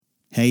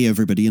Hey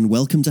everybody, and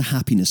welcome to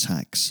Happiness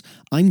Hacks.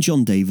 I'm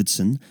John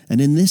Davidson,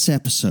 and in this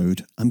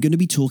episode, I'm going to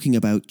be talking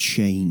about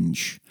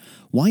change.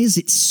 Why is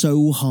it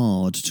so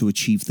hard to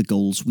achieve the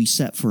goals we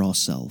set for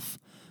ourselves?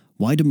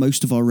 Why do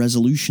most of our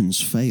resolutions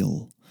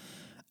fail?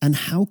 And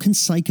how can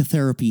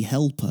psychotherapy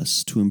help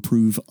us to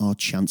improve our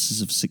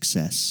chances of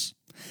success?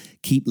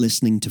 Keep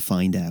listening to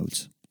find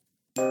out.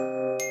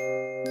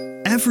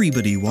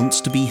 Everybody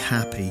wants to be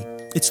happy.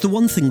 It's the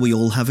one thing we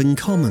all have in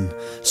common.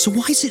 So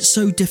why is it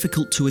so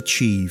difficult to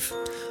achieve?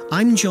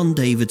 I'm John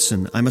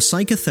Davidson. I'm a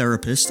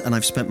psychotherapist, and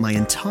I've spent my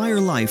entire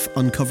life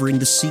uncovering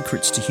the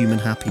secrets to human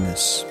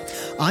happiness.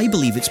 I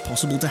believe it's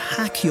possible to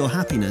hack your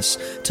happiness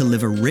to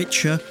live a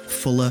richer,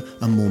 fuller,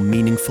 and more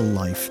meaningful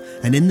life.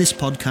 And in this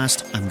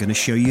podcast, I'm going to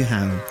show you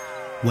how.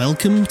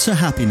 Welcome to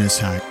Happiness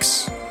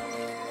Hacks.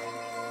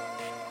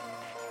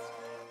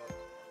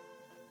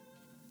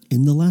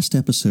 In the last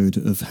episode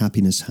of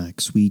Happiness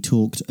Hacks, we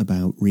talked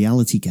about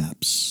reality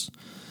gaps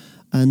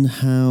and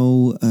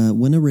how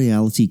when a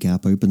reality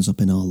gap opens up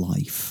in our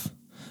life,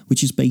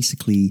 which is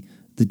basically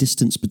the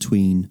distance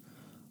between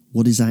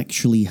what is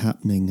actually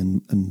happening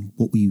and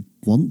what we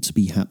want to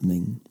be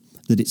happening,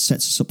 that it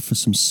sets us up for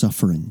some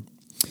suffering.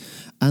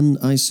 And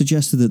I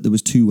suggested that there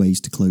was two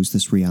ways to close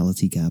this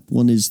reality gap.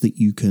 One is that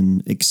you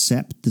can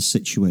accept the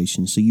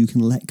situation, so you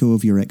can let go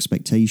of your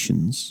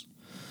expectations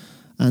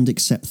and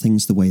accept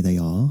things the way they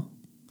are,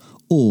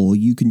 or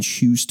you can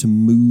choose to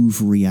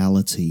move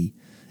reality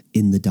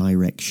in the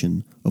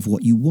direction of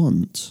what you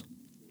want.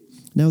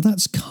 Now,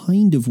 that's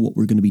kind of what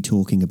we're going to be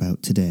talking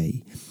about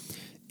today,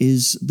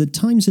 is the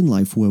times in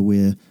life where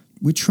we're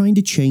trying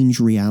to change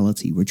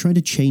reality. We're trying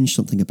to change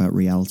something about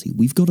reality.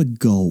 We've got a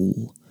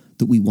goal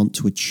that we want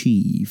to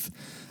achieve,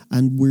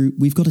 and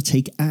we've got to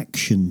take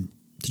action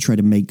to try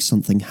to make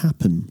something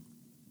happen.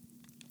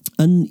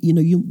 And,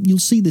 you'll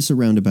see this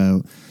around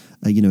about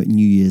at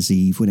New Year's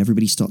Eve, when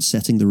everybody starts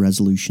setting the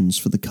resolutions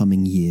for the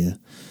coming year.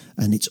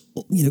 And it's,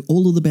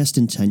 all of the best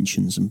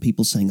intentions and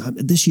people saying,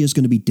 this year's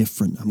going to be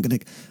different. I'm going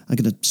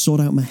to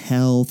sort out my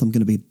health. I'm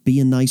going to be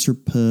a nicer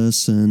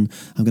person.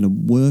 I'm going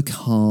to work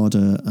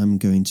harder. I'm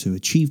going to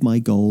achieve my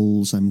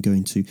goals. I'm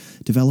going to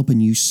develop a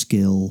new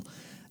skill.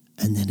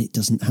 And then it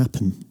doesn't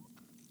happen.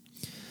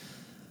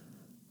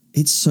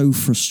 It's so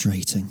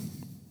frustrating.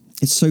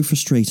 It's so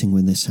frustrating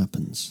when this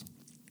happens.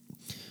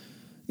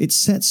 It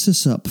sets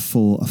us up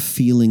for a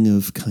feeling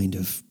of kind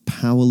of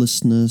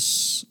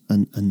powerlessness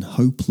and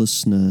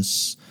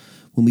hopelessness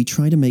when we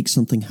try to make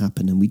something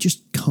happen and we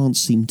just can't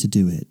seem to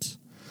do it.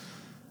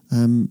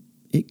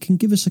 It can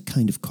give us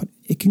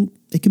it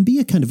can be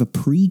a kind of a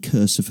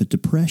precursor for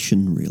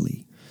depression,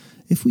 really,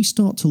 if we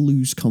start to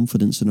lose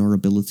confidence in our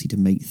ability to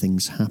make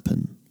things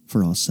happen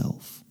for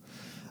ourselves.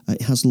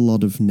 It has a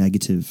lot of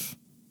negative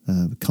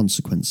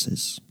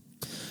consequences.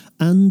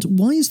 And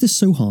why is this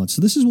so hard?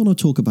 So this is what I'll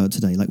talk about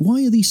today.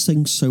 Why are these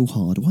things so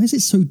hard? Why is it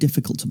so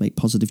difficult to make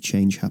positive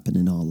change happen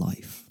in our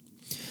life?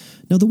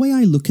 Now, the way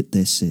I look at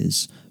this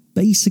is,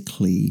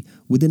 basically,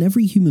 within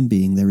every human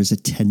being, there is a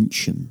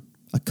tension,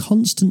 a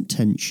constant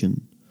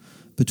tension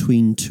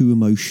between two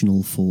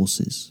emotional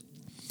forces.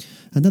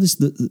 And that is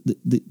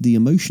the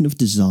emotion of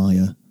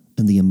desire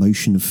and the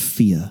emotion of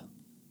fear.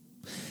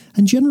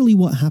 And generally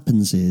what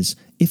happens is,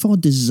 if our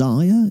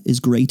desire is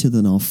greater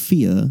than our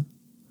fear,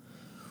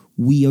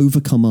 we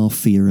overcome our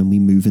fear and we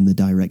move in the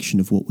direction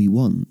of what we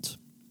want.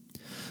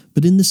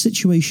 But in the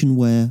situation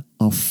where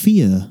our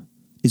fear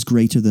is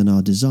greater than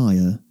our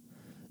desire,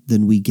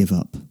 then we give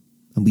up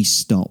and we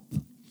stop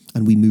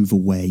and we move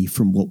away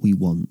from what we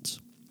want.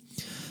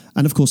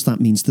 And of course,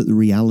 that means that the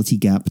reality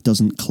gap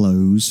doesn't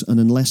close. And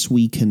unless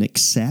we can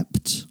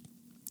accept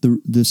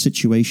the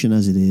situation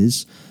as it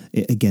is,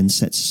 it again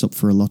sets us up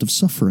for a lot of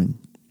suffering.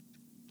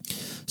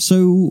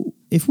 So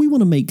if we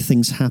want to make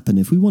things happen,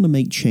 if we want to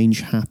make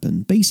change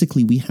happen,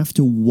 basically we have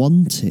to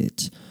want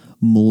it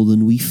more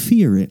than we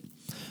fear it.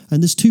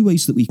 And there's two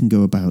ways that we can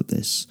go about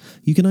this.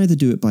 You can either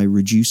do it by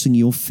reducing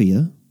your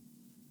fear,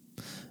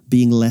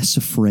 being less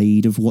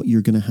afraid of what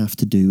you're going to have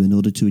to do in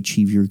order to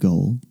achieve your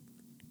goal.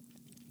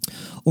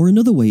 Or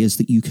another way is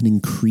that you can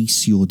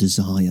increase your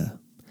desire.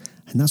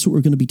 And that's what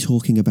we're going to be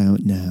talking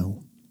about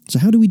now. So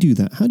how do we do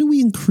that? How do we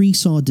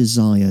increase our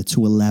desire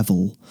to a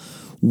level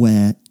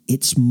where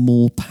it's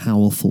more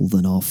powerful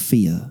than our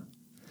fear?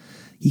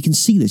 You can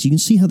see this. You can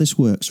see how this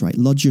works, right?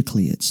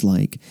 Logically, it's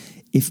like,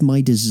 if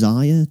my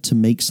desire to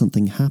make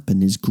something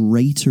happen is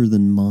greater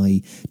than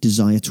my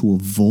desire to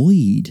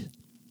avoid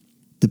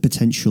the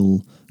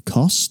potential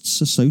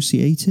costs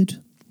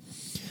associated,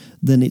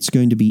 then it's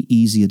going to be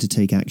easier to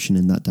take action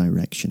in that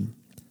direction.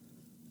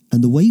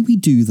 And the way we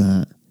do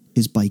that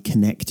is by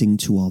connecting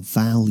to our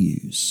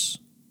values.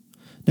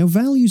 Now,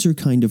 values are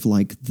kind of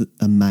like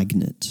a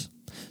magnet.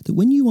 That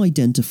when you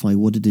identify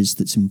what it is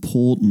that's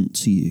important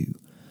to you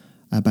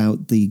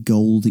about the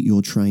goal that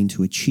you're trying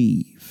to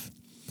achieve,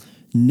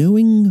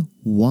 knowing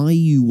why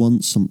you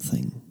want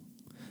something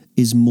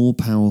is more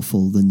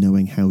powerful than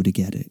knowing how to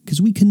get it.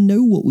 Because we can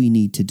know what we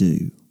need to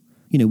do.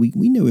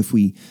 We know if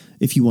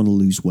you want to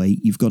lose weight,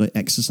 you've got to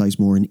exercise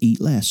more and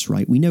eat less,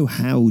 right? We know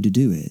how to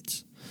do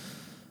it.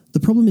 The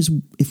problem is,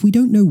 if we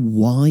don't know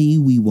why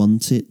we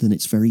want it, then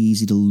it's very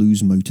easy to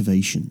lose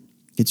motivation.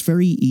 It's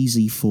very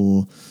easy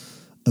for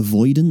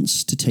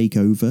avoidance to take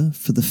over,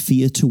 for the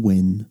fear to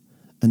win,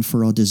 and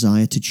for our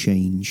desire to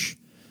change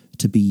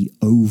to be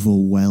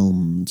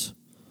overwhelmed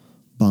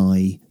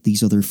by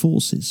these other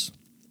forces.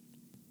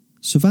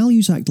 So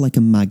values act like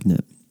a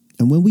magnet,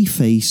 and when we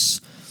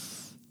face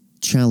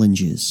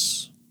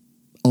challenges,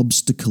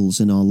 obstacles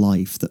in our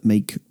life that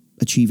make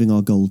achieving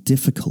our goal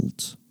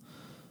difficult,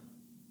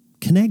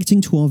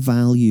 connecting to our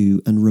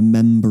value and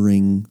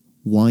remembering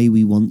why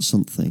we want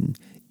something,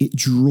 it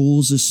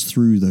draws us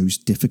through those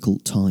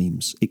difficult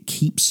times. It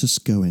keeps us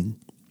going.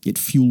 It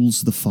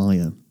fuels the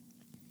fire.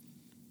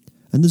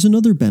 And there's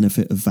another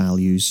benefit of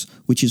values,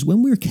 which is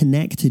when we're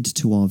connected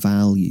to our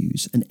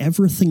values and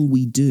everything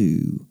we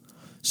do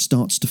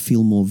starts to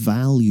feel more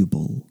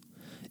valuable,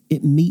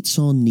 it meets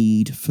our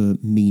need for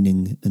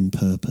meaning and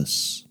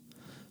purpose.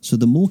 So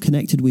the more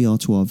connected we are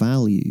to our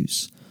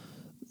values,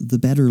 the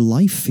better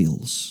life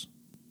feels.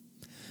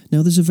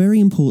 Now, there's a very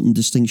important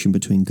distinction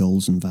between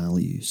goals and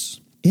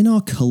values. In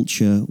our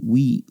culture,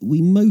 we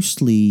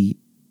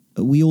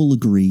all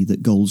agree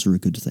that goals are a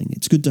good thing.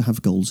 It's good to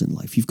have goals in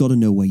life. You've got to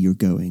know where you're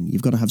going.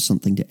 You've got to have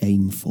something to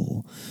aim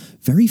for.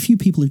 Very few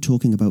people are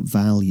talking about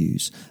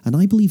values, and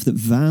I believe that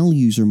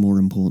values are more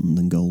important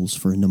than goals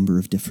for a number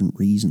of different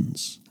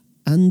reasons.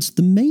 And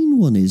the main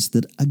one is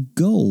that a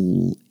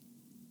goal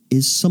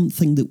is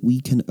something that we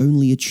can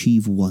only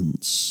achieve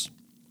once.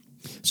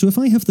 So if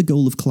I have the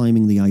goal of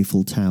climbing the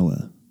Eiffel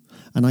Tower,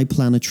 and I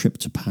plan a trip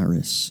to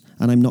Paris,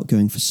 and I'm not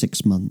going for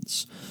 6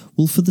 months,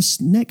 well, for the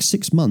next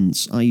 6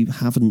 months, I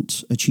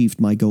haven't achieved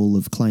my goal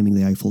of climbing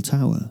the Eiffel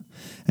Tower.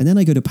 And then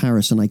I go to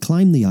Paris and I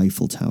climb the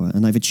Eiffel Tower,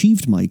 and I've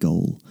achieved my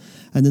goal.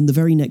 And then the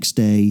very next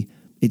day,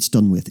 it's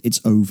done with,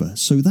 it's over.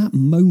 So that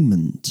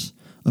moment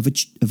of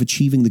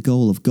achieving the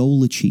goal, of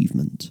goal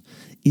achievement,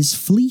 is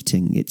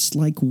fleeting. It's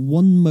like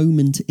one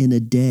moment in a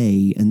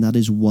day, and that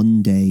is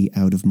one day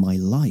out of my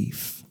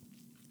life.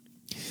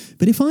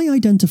 But if I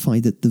identify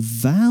that the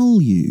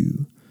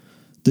value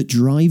that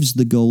drives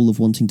the goal of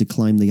wanting to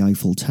climb the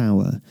Eiffel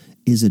Tower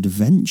is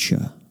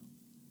adventure,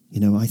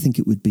 I think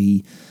it would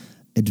be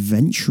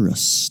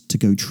adventurous to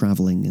go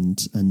traveling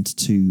and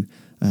to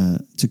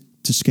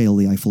scale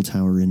the Eiffel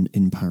Tower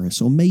in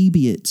Paris. Or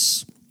maybe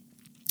it's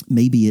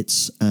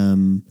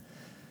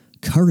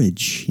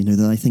courage,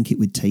 that I think it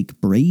would take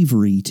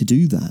bravery to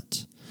do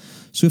that.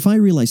 So if I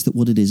realize that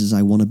what it is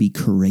I want to be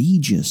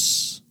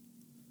courageous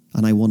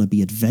and I want to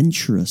be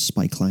adventurous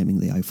by climbing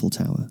the Eiffel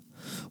Tower,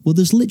 well,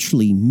 there's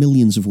literally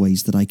millions of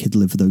ways that I could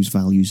live those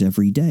values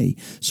every day.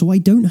 So I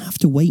don't have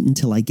to wait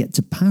until I get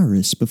to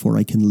Paris before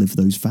I can live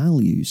those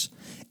values.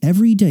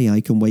 Every day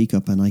I can wake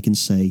up and I can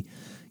say,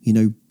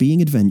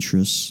 being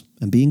adventurous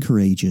and being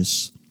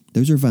courageous,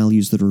 those are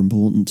values that are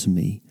important to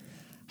me.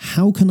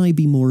 How can I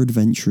be more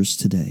adventurous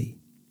today?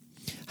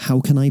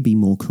 How can I be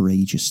more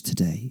courageous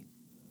today?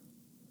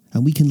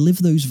 And we can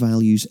live those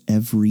values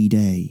every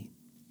day.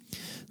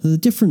 Another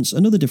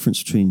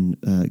difference between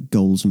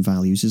goals and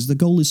values is the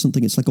goal is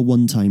something, it's like a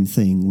one-time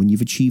thing. When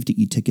you've achieved it,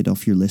 you tick it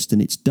off your list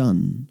and it's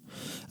done.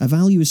 A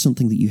value is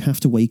something that you have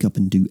to wake up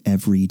and do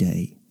every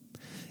day.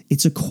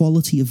 It's a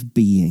quality of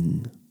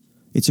being.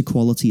 It's a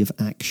quality of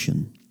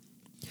action.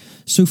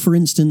 So, for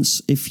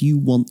instance, if you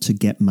want to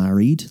get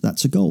married,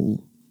 that's a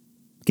goal.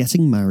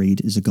 Getting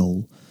married is a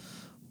goal.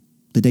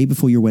 The day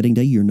before your wedding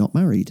day, you're not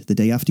married. The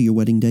day after your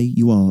wedding day,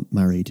 you are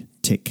married.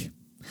 Tick.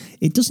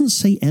 It doesn't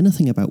say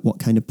anything about what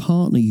kind of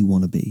partner you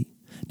want to be.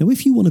 Now,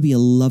 if you want to be a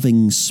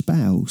loving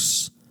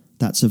spouse,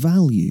 that's a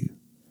value.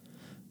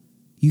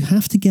 You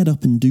have to get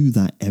up and do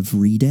that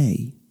every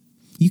day.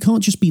 You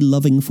can't just be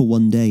loving for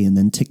one day and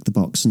then tick the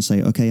box and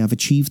say, okay, I've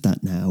achieved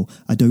that now.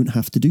 I don't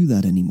have to do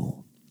that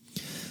anymore.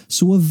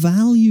 So a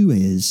value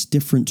is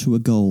different to a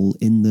goal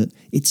in that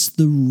it's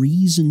the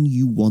reason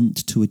you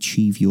want to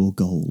achieve your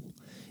goal.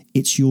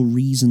 It's your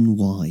reason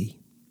why.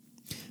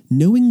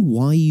 Knowing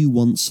why you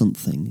want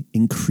something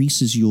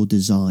increases your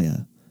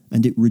desire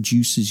and it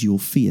reduces your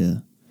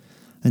fear,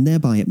 and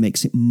thereby it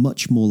makes it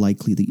much more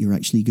likely that you're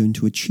actually going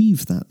to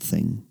achieve that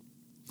thing.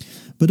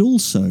 But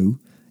also,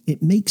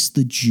 it makes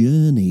the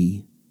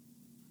journey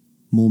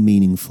more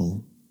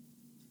meaningful.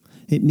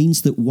 It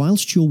means that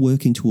whilst you're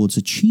working towards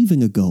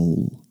achieving a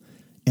goal,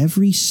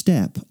 every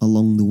step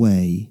along the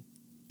way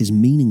is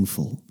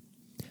meaningful.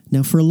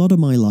 Now, for a lot of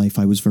my life,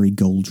 I was very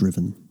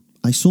goal-driven.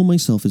 I saw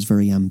myself as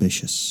very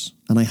ambitious,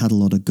 and I had a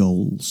lot of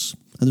goals.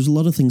 And there's a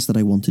lot of things that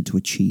I wanted to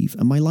achieve.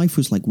 And my life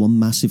was like one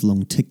massive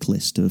long tick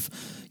list of,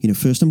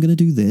 first I'm going to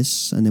do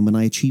this, and then when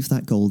I achieve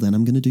that goal, then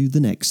I'm going to do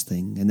the next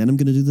thing, and then I'm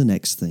going to do the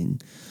next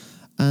thing.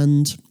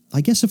 And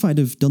I guess if I'd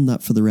have done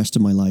that for the rest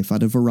of my life,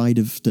 I'd have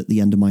arrived at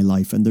the end of my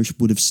life, and there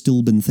would have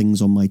still been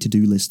things on my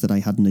to-do list that I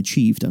hadn't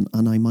achieved, and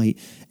I might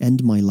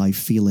end my life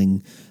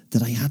feeling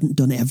that I hadn't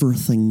done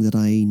everything that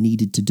I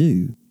needed to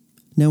do.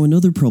 Now,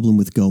 another problem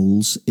with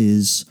goals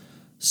is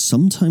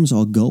sometimes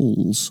our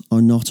goals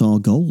are not our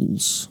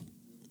goals.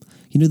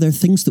 They're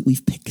things that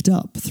we've picked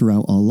up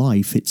throughout our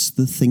life. It's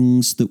the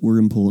things that were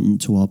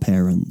important to our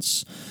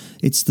parents.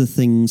 It's the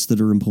things that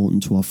are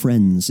important to our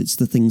friends. It's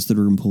the things that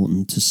are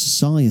important to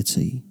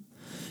society.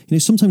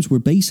 Sometimes we're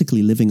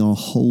basically living our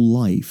whole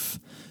life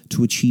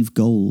to achieve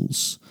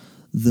goals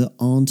that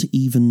aren't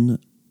even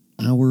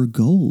our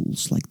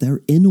goals. Like, they're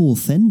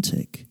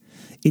inauthentic.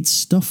 It's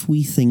stuff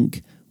we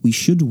think we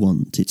should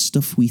want. It's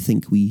stuff we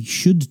think we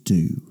should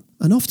do.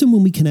 And often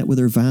when we connect with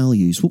our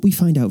values, what we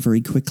find out very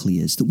quickly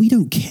is that we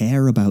don't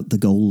care about the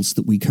goals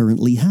that we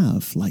currently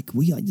have.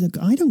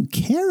 I don't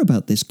care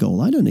about this goal.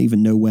 I don't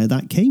even know where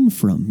that came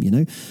from,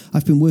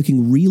 I've been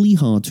working really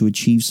hard to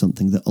achieve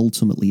something that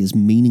ultimately is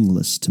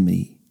meaningless to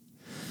me.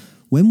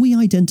 When we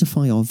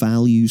identify our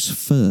values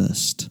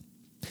first,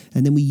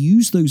 and then we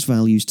use those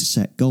values to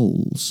set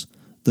goals,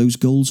 those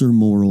goals are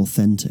more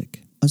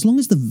authentic. As long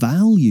as the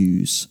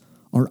values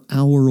are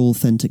our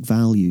authentic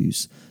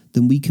values,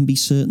 then we can be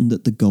certain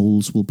that the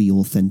goals will be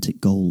authentic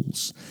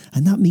goals.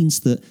 And that means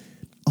that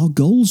our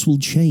goals will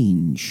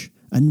change.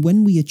 And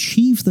when we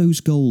achieve those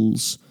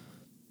goals,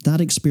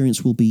 that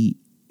experience will be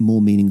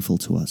more meaningful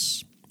to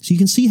us. So you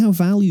can see how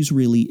values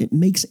it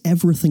makes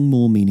everything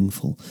more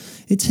meaningful.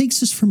 It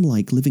takes us from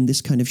living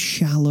this kind of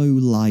shallow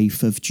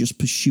life of just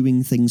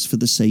pursuing things for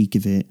the sake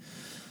of it.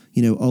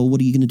 What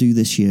are you going to do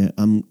this year?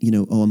 I'm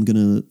going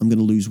to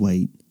lose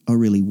weight. Oh,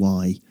 really?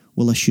 Why?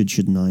 Well, I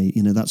shouldn't I?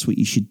 That's what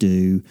you should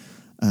do.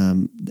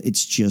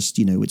 It's just,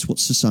 it's what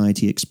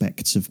society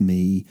expects of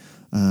me.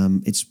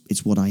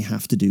 It's what I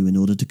have to do in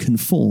order to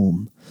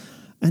conform.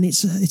 And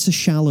it's a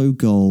shallow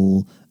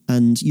goal,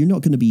 and you're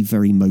not going to be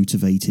very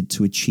motivated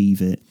to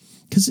achieve it,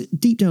 because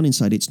deep down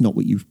inside, it's not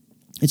what you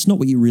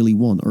really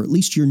want, or at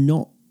least you're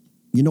not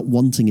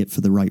wanting it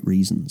for the right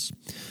reasons.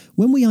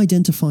 When we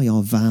identify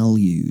our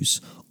values,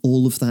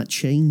 all of that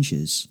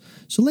changes.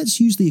 So let's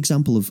use the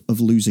example of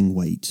losing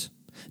weight.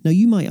 Now,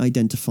 you might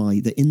identify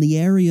that in the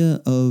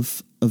area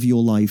of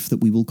your life that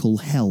we will call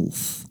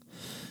health,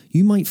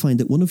 you might find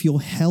that one of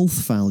your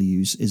health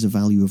values is a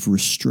value of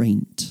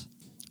restraint.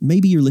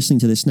 Maybe you're listening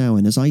to this now,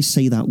 and as I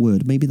say that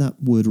word, maybe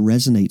that word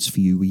resonates for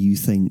you, where you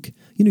think,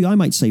 I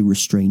might say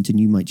restraint, and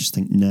you might just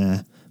think, nah,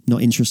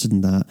 not interested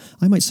in that.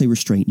 I might say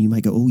restraint, and you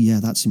might go, oh yeah,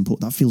 that's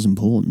important. That feels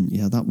important.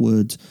 Yeah, that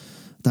word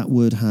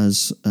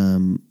has,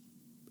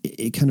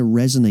 it kind of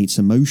resonates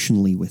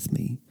emotionally with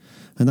me.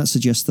 And that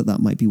suggests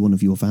that might be one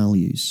of your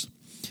values.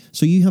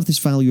 So you have this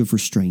value of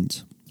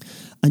restraint.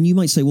 And you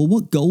might say, well,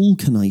 what goal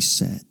can I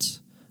set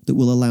that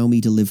will allow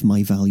me to live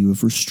my value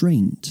of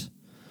restraint?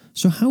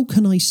 So how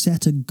can I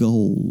set a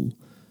goal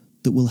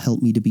that will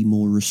help me to be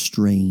more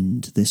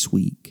restrained this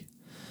week?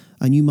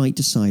 And you might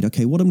decide,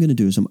 okay, what I'm going to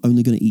do is I'm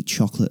only going to eat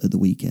chocolate at the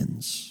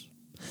weekends.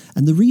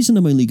 And the reason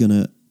I'm only going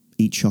to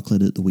eat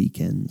chocolate at the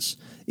weekends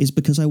is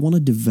because I want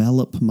to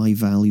develop my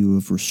value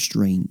of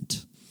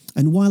restraint.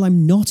 And while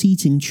I'm not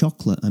eating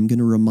chocolate, I'm going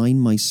to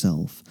remind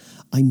myself,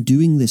 I'm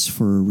doing this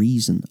for a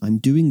reason. I'm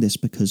doing this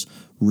because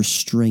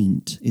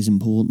restraint is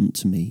important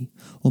to me.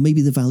 Or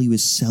maybe the value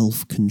is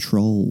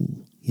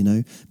self-control,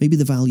 Maybe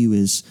the value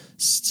is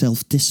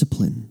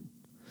self-discipline.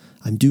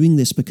 I'm doing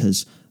this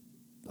because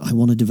I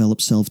want to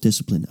develop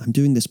self-discipline. I'm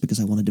doing this because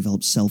I want to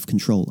develop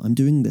self-control. I'm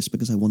doing this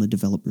because I want to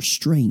develop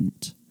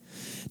restraint.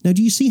 Now,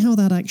 do you see how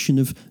that action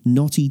of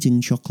not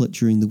eating chocolate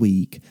during the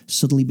week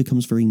suddenly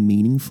becomes very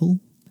meaningful?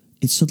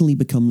 It suddenly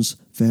becomes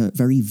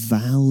very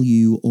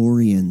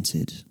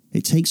value-oriented.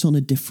 It takes on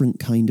a different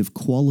kind of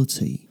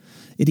quality.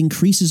 It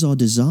increases our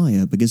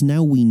desire because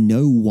now we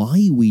know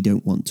why we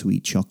don't want to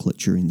eat chocolate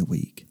during the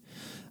week.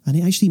 And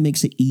it actually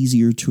makes it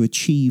easier to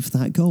achieve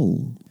that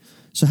goal.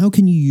 So how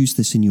can you use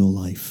this in your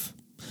life?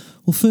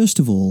 Well, first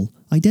of all,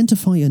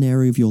 identify an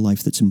area of your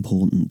life that's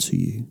important to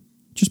you.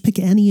 Just pick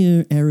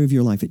any area of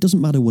your life. It doesn't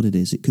matter what it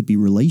is. It could be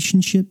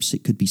relationships.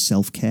 It could be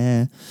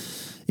self-care.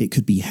 It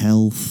could be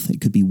health.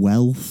 It could be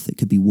wealth. It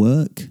could be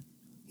work.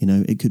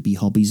 It could be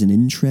hobbies and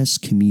interests,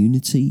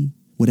 community,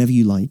 whatever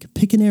you like.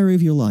 Pick an area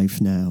of your life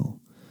now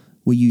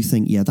where you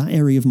think, yeah, that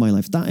area of my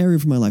life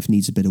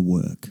needs a bit of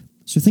work.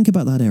 So think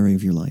about that area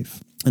of your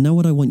life. And now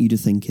what I want you to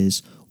think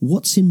is,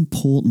 what's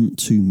important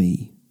to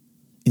me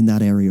in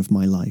that area of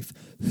my life?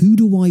 Who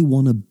do I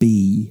want to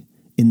be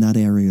in that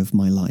area of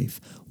my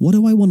life? What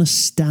do I want to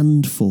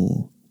stand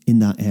for in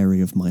that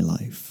area of my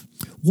life?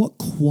 What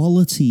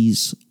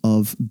qualities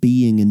of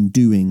being and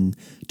doing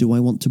do I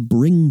want to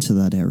bring to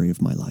that area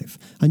of my life?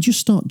 And just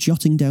start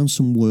jotting down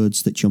some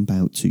words that jump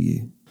out to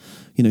you.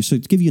 So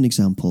to give you an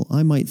example,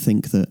 I might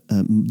think that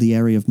the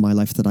area of my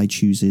life that I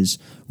choose is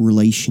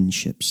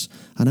relationships.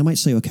 And I might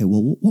say, okay,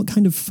 well, what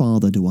kind of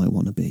father do I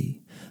want to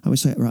be? I would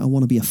say, right, I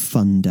want to be a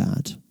fun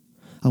dad.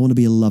 I want to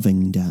be a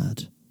loving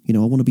dad. I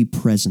want to be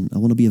present. I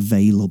want to be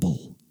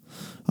available.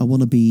 I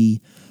want to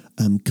be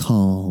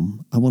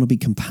calm. I want to be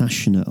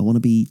compassionate. I want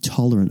to be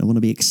tolerant. I want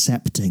to be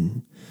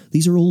accepting.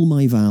 These are all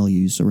my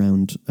values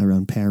around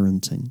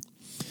parenting.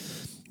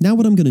 Now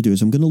what I'm going to do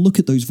is I'm going to look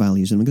at those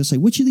values and I'm going to say,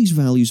 which of these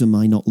values am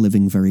I not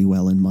living very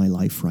well in my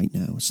life right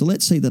now? So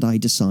let's say that I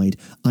decide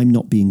I'm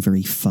not being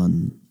very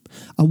fun.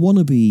 I want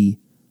to be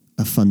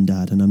a fun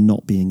dad and I'm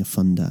not being a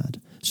fun dad.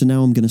 So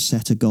now I'm going to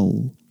set a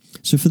goal.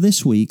 So for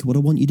this week, what I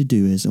want you to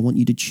do is I want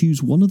you to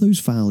choose one of those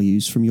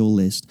values from your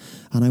list,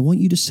 and I want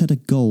you to set a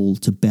goal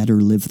to better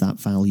live that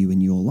value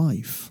in your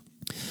life.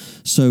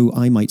 So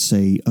I might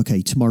say,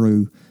 okay,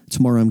 tomorrow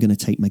I'm going to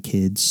take my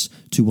kids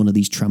to one of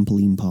these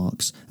trampoline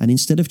parks, and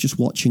instead of just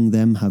watching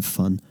them have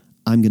fun,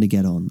 I'm going to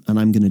get on and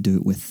I'm going to do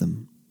it with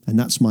them. And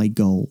that's my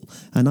goal.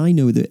 And I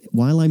know that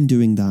while I'm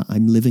doing that,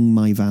 I'm living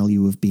my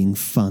value of being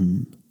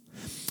fun.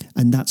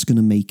 And that's going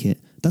to make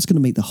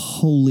the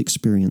whole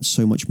experience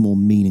so much more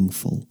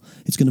meaningful.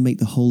 It's going to make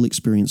the whole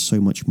experience so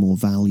much more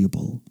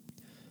valuable.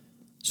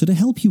 So to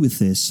help you with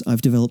this,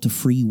 I've developed a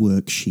free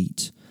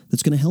worksheet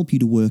that's going to help you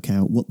to work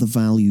out what the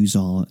values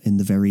are in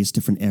the various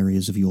different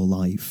areas of your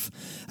life.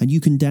 And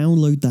you can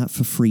download that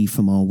for free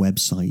from our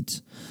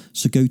website.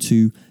 So go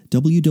to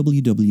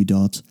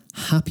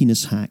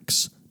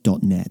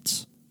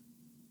www.happiness-hacks.net.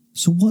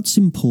 So what's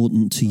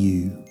important to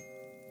you?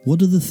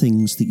 What are the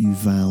things that you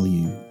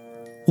value?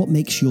 What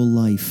makes your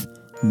life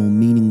more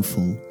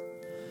meaningful?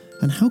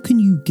 And how can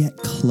you get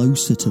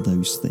closer to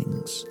those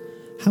things?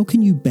 How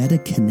can you better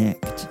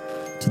connect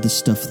to the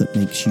stuff that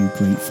makes you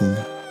grateful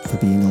for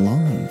being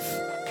alive?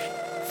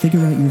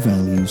 Figure out your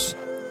values,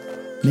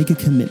 make a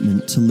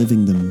commitment to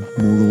living them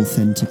more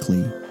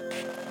authentically,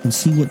 and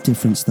see what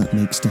difference that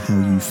makes to how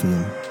you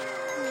feel.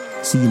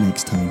 See you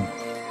next time.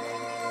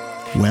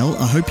 Well,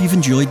 I hope you've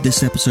enjoyed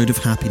this episode of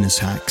Happiness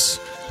Hacks.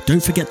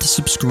 Don't forget to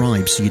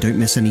subscribe so you don't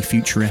miss any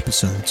future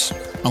episodes.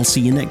 I'll see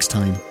you next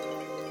time.